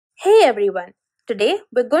Hey everyone, today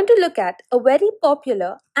we're going to look at a very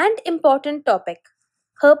popular and important topic,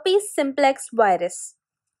 herpes simplex virus.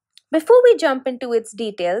 Before we jump into its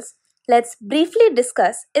details, let's briefly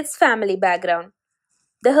discuss its family background.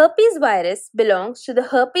 The herpes virus belongs to the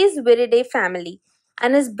herpes viridae family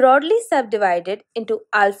and is broadly subdivided into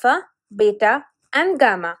alpha, beta, and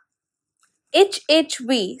gamma.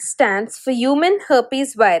 HHV stands for human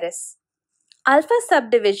herpes virus. Alpha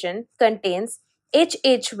subdivision contains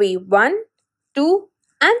HHV1, 2,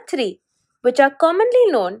 and 3, which are commonly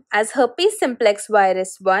known as herpes simplex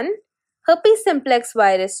virus 1, herpes simplex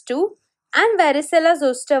virus 2, and varicella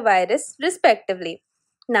zoster virus, respectively.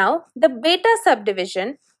 Now, the beta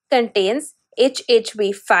subdivision contains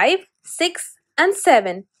HHV5, 6, and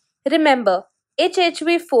 7. Remember,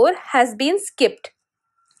 HHV4 has been skipped.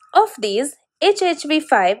 Of these,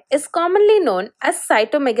 HHV5 is commonly known as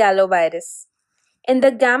cytomegalovirus. In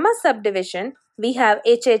the gamma subdivision, we have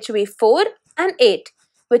HHV4 and 8,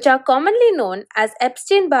 which are commonly known as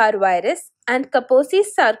Epstein-Barr virus and Kaposi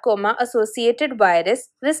sarcoma associated virus,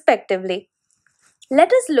 respectively.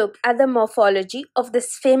 Let us look at the morphology of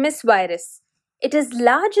this famous virus. It is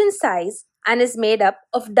large in size and is made up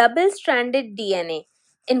of double-stranded DNA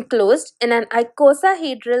enclosed in an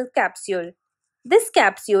icosahedral capsule. This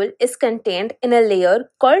capsule is contained in a layer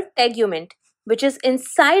called tegument, which is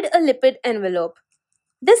inside a lipid envelope.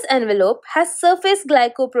 This envelope has surface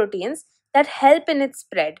glycoproteins that help in its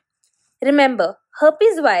spread. Remember,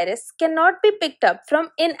 herpes virus cannot be picked up from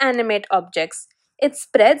inanimate objects. It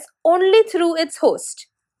spreads only through its host,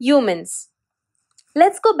 humans.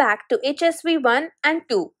 Let's go back to HSV1 and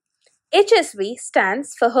 2. HSV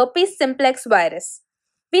stands for herpes simplex virus.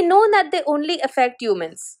 We know that they only affect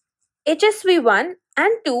humans. HSV1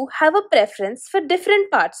 and 2 have a preference for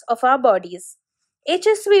different parts of our bodies.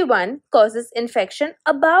 HSV1 causes infection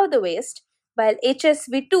above the waist, while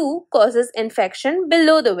HSV2 causes infection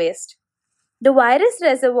below the waist. The virus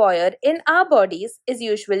reservoir in our bodies is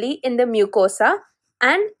usually in the mucosa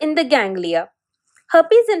and in the ganglia.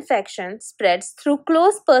 Herpes infection spreads through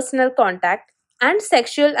close personal contact and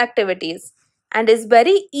sexual activities and is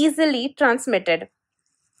very easily transmitted.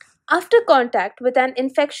 After contact with an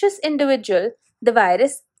infectious individual, the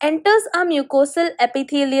virus enters our mucosal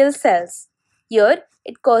epithelial cells. Here,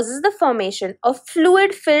 it causes the formation of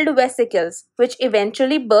fluid-filled vesicles which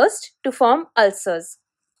eventually burst to form ulcers.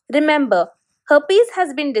 Remember, herpes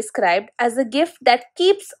has been described as a gift that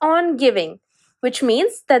keeps on giving, which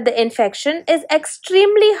means that the infection is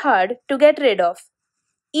extremely hard to get rid of.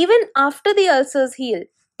 Even after the ulcers heal,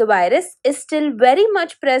 the virus is still very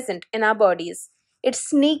much present in our bodies. It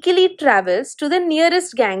sneakily travels to the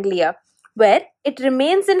nearest ganglia, where it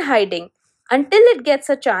remains in hiding until it gets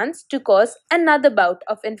a chance to cause another bout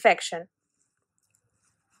of infection.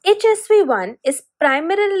 HSV1 is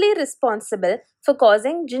primarily responsible for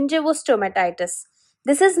causing gingivostomatitis.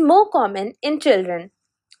 This is more common in children.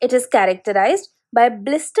 It is characterized by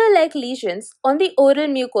blister-like lesions on the oral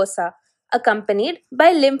mucosa, accompanied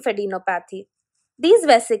by lymphadenopathy. These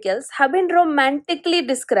vesicles have been romantically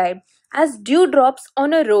described as dewdrops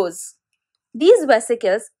on a rose. These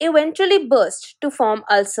vesicles eventually burst to form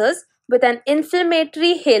ulcers with an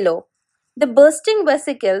inflammatory halo. The bursting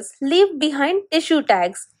vesicles leave behind tissue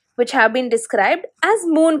tags, which have been described as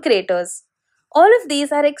moon craters. All of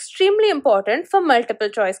these are extremely important for multiple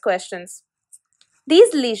choice questions.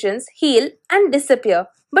 These lesions heal and disappear,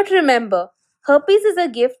 but remember, herpes is a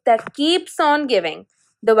gift that keeps on giving.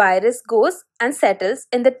 The virus goes and settles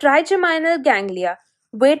in the trigeminal ganglia,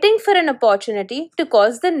 waiting for an opportunity to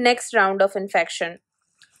cause the next round of infection.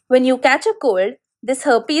 When you catch a cold, this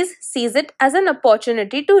herpes sees it as an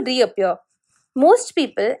opportunity to reappear. Most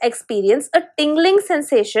people experience a tingling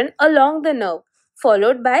sensation along the nerve,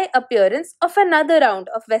 followed by appearance of another round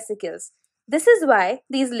of vesicles. This is why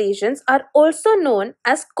these lesions are also known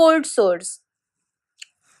as cold sores.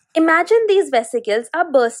 Imagine these vesicles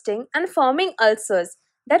are bursting and forming ulcers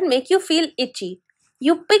that make you feel itchy.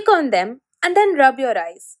 You pick on them and then rub your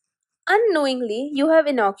eyes. Unknowingly, you have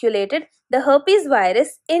inoculated the herpes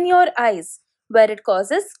virus in your eyes, where it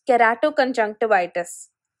causes keratoconjunctivitis.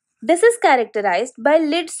 This is characterized by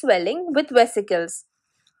lid swelling with vesicles.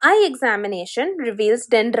 Eye examination reveals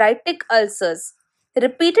dendritic ulcers,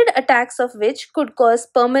 repeated attacks of which could cause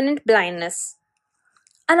permanent blindness.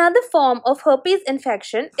 Another form of herpes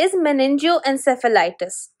infection is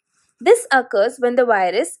meningoencephalitis. This occurs when the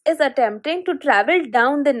virus is attempting to travel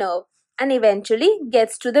down the nerve and eventually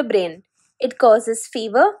gets to the brain. It causes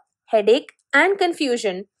fever, headache, and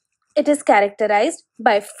confusion. It is characterized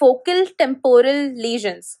by focal temporal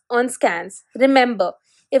lesions on scans. Remember,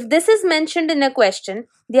 if this is mentioned in a question,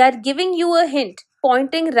 they are giving you a hint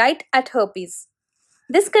pointing right at herpes.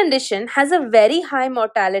 This condition has a very high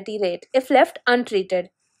mortality rate if left untreated.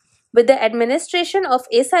 With the administration of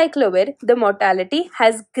acyclovir, the mortality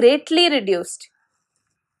has greatly reduced.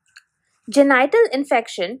 Genital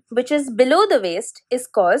infection, which is below the waist, is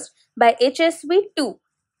caused by HSV2.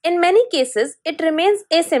 In many cases, it remains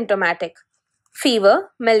asymptomatic.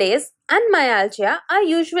 Fever, malaise, and myalgia are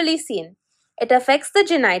usually seen. It affects the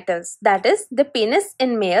genitals, that is, the penis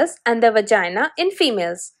in males and the vagina in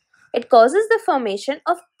females. It causes the formation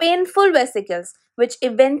of painful vesicles, which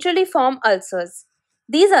eventually form ulcers.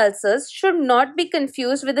 These ulcers should not be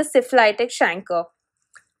confused with a syphilitic chancre.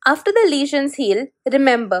 After the lesions heal,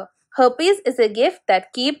 remember, herpes is a gift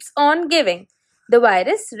that keeps on giving. The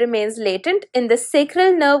virus remains latent in the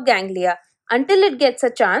sacral nerve ganglia until it gets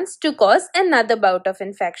a chance to cause another bout of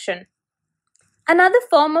infection. Another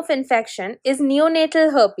form of infection is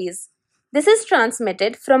neonatal herpes. This is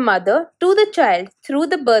transmitted from mother to the child through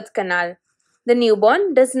the birth canal. The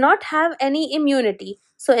newborn does not have any immunity,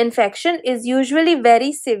 so infection is usually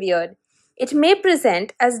very severe. It may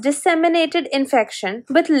present as disseminated infection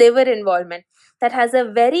with liver involvement that has a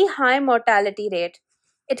very high mortality rate.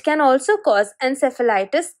 It can also cause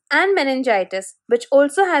encephalitis and meningitis, which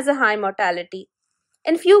also has a high mortality.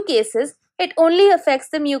 In few cases, it only affects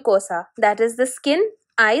the mucosa, that is the skin,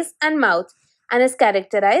 eyes and mouth, and is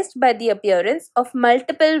characterized by the appearance of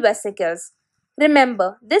multiple vesicles.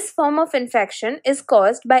 Remember, this form of infection is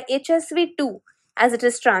caused by HSV2 as it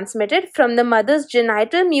is transmitted from the mother's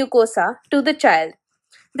genital mucosa to the child.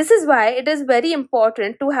 This is why it is very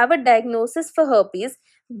important to have a diagnosis for herpes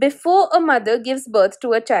before a mother gives birth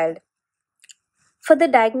to a child. For the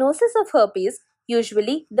diagnosis of herpes,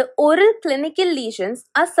 usually the oral clinical lesions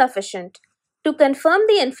are sufficient. To confirm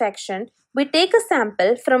the infection, we take a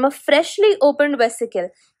sample from a freshly opened vesicle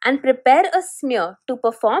and prepare a smear to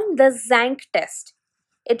perform the Zank test.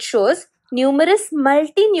 It shows numerous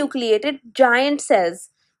multinucleated giant cells,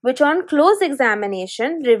 which on close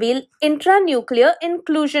examination reveal intranuclear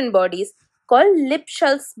inclusion bodies called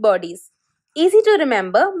Lipschultz bodies. Easy to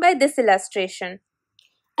remember by this illustration.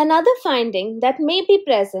 Another finding that may be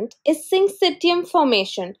present is syncytium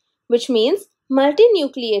formation, which means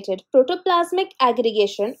multinucleated protoplasmic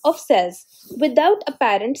aggregation of cells without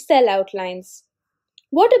apparent cell outlines.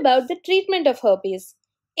 What about the treatment of herpes?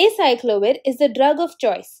 Acyclovir is the drug of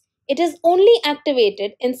choice. It is only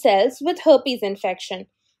activated in cells with herpes infection.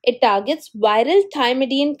 It targets viral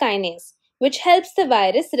thymidine kinase, which helps the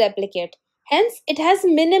virus replicate. Hence, it has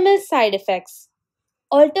minimal side effects.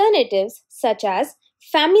 Alternatives such as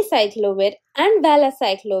famiciclovir and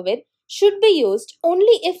valacyclovir should be used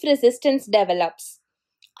only if resistance develops.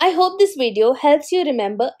 I hope this video helps you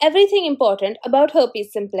remember everything important about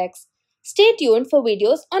herpes simplex. Stay tuned for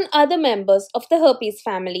videos on other members of the herpes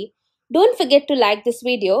family. Don't forget to like this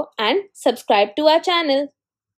video and subscribe to our channel.